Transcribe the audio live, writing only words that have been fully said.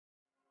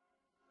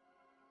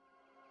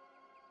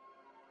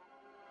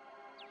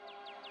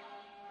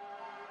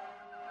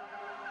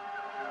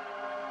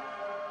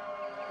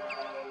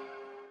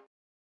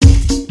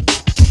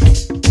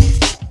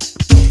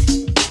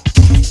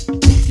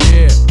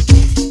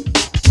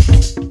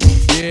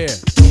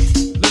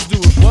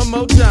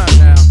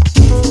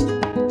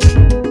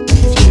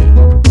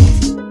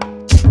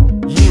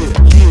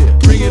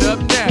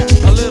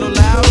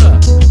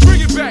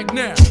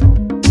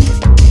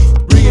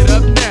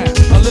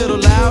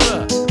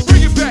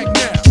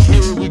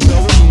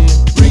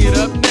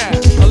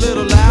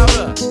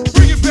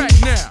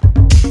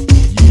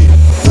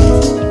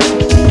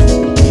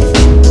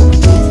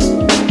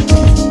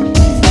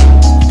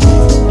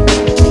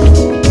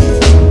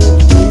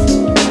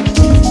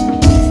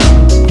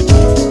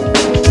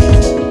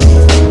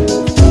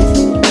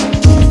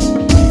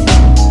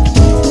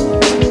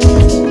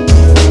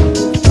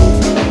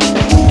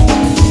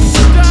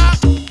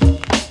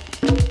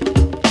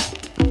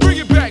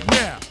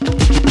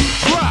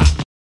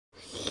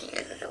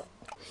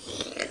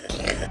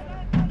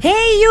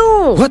Hey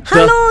you! What the?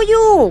 Hello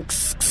you!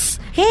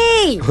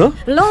 Hey! Huh?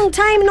 Long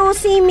time no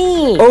see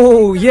me.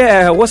 Oh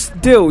yeah, what's the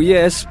deal?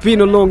 Yeah, it's been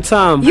a long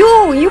time.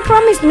 You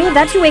promised me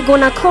that you were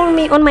gonna call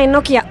me on my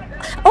Nokia.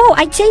 Oh,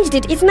 I changed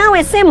it. It's now a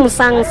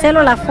Samsung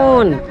cellular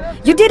phone.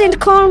 You didn't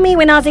call me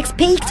when I was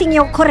expecting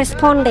your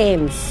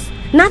correspondence.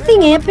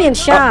 Nothing happened,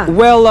 Sha.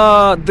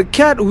 The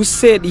cat who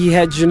said he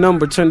had your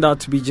number turned out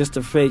to be just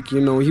a fake,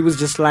 He was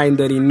just lying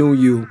that he knew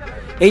you.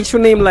 Ain't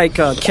your name like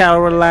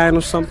Caroline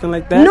or something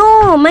like that?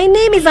 No, my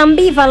name is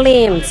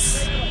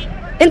Ambivalence.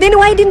 And then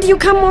why didn't you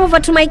come over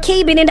to my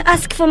cabin and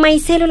ask for my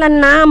cellular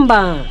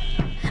number?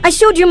 I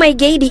showed you my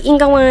Gadi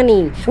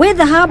Ingawani, where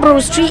the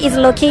Harbros tree is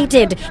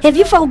located. Have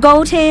you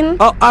forgotten?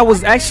 I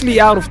was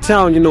actually out of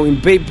town, in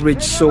Bay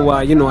Bridge, so,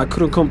 I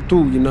couldn't come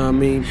through, you know what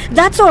I mean?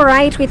 That's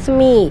alright with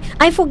me.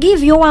 I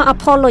forgive your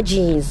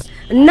apologies.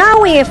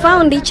 Now we have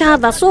found each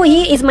other, so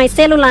here is my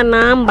cellular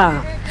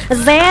number.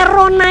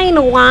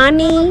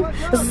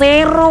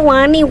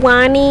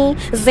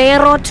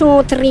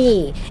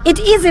 091-011-023. It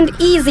isn't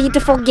easy to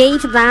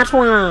forget that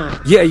one.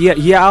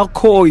 Yeah, I'll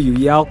call you.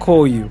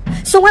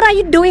 So what are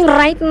you doing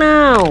right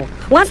now?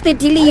 What's the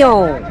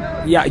dealio?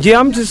 Yeah,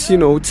 I'm just,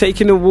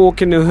 taking a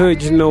walk in the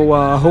hood,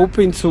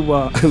 hoping to,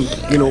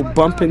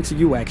 bump into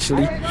you,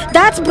 actually.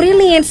 That's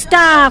brilliant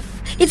stuff.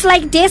 It's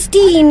like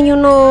destiny,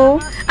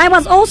 I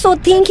was also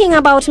thinking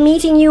about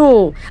meeting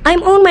you.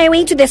 I'm on my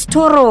way to the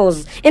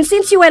Storos. And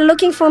since you were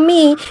looking for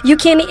me, you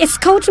can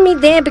escort me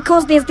there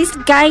because there's this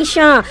guy,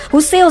 Sha, who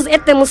sells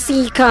at the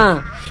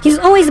Musika. He's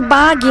always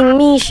bugging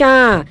me,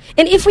 Sha.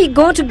 And if we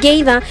go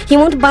together, he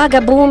won't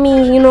bugaboo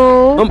me,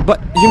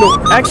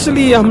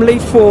 Actually, I'm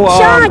late for...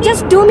 Sha,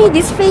 just do me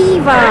this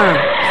favor.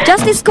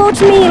 Just escort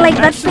me like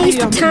that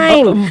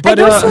FaceTime. I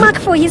don't smack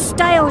for his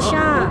style,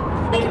 Sha.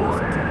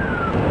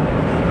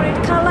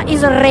 Color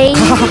is red.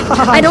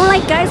 I don't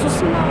like guys who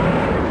smoke.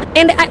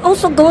 And I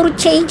also go to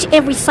church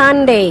every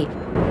Sunday.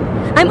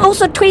 I'm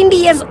also 20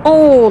 years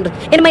old,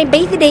 and my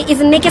birthday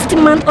is next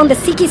month on the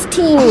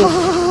 16th.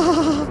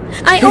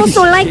 I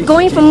also like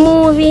going for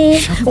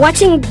movies,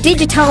 watching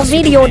digital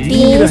video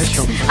discs.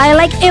 I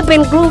like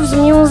Urban Grooves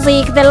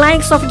music, the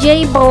likes of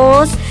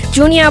J-Boss,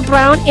 Junior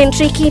Brown, and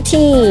Tricky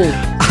T.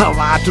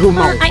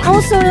 I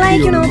also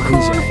like,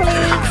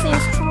 cornflakes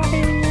and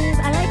strawberries.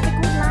 I like the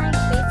good life,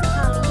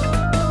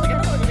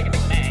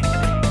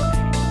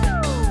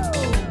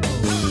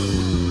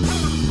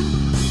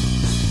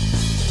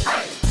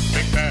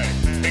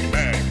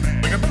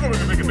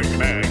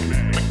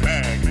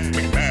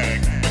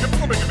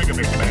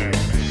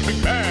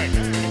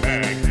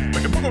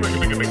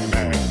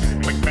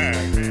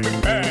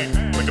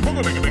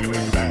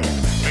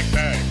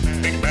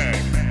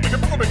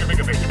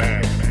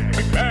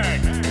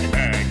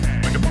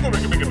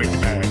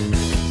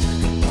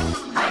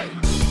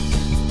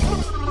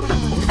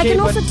 I can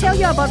also tell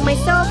you about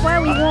myself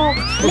while we walk.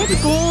 Let's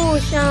go,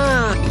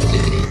 Sha.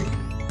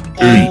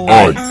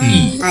 ARE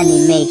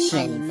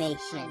Animation.